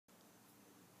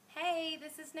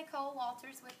this is Nicole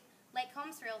Walters with Lake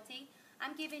Homes Realty.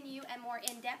 I'm giving you a more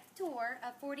in-depth tour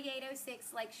of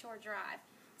 4806 Lakeshore Drive.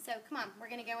 So come on, we're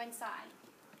going to go inside.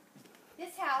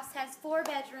 This house has 4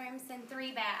 bedrooms and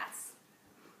 3 baths.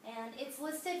 And it's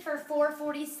listed for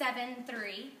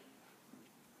 $447,300.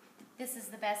 This is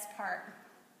the best part.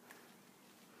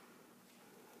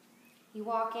 You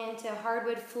walk into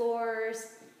hardwood floors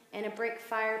and a brick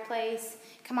fireplace.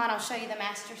 Come on, I'll show you the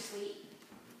master suite.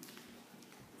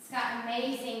 It's got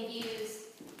amazing views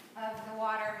of the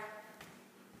water.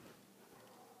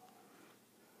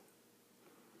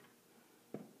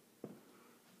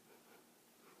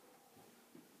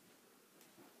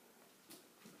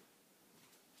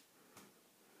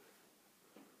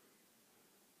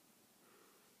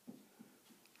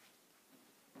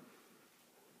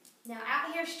 Now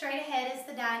out here straight ahead is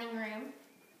the dining room,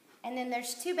 and then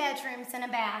there's 2 bedrooms and a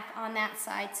bath on that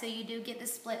side, so you do get the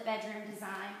split bedroom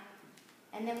design.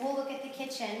 And then we'll look at the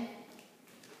kitchen.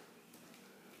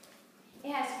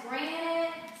 It has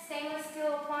granite, stainless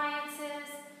steel appliances,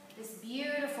 this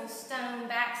beautiful stone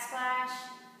backsplash,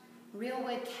 real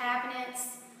wood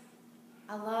cabinets.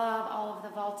 I love all of the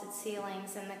vaulted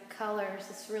ceilings and the colors.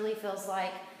 This really feels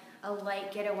like a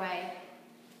lake getaway.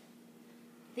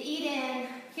 The eat-in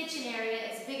kitchen area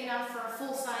is big enough for a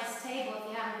full-size table if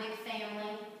you have a big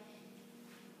family.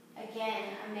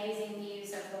 Again, amazing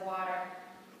views of the water.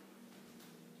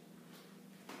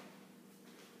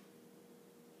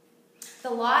 The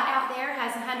lot out there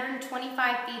has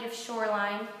 125 feet of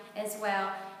shoreline as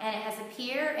well, and it has a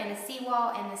pier and a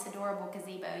seawall and this adorable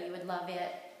gazebo. You would love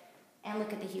it. And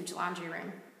look at the huge laundry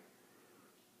room.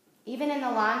 Even in the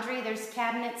laundry, there's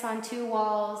cabinets on 2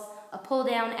 walls, a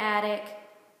pull-down attic.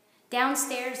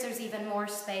 Downstairs, there's even more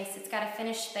space. It's got a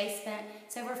finished basement.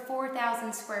 It's over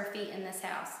 4,000 square feet in this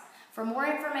house. For more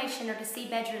information or to see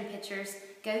bedroom pictures,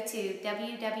 go to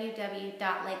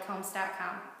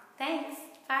www.lakehomes.com. Thanks.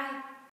 Bye.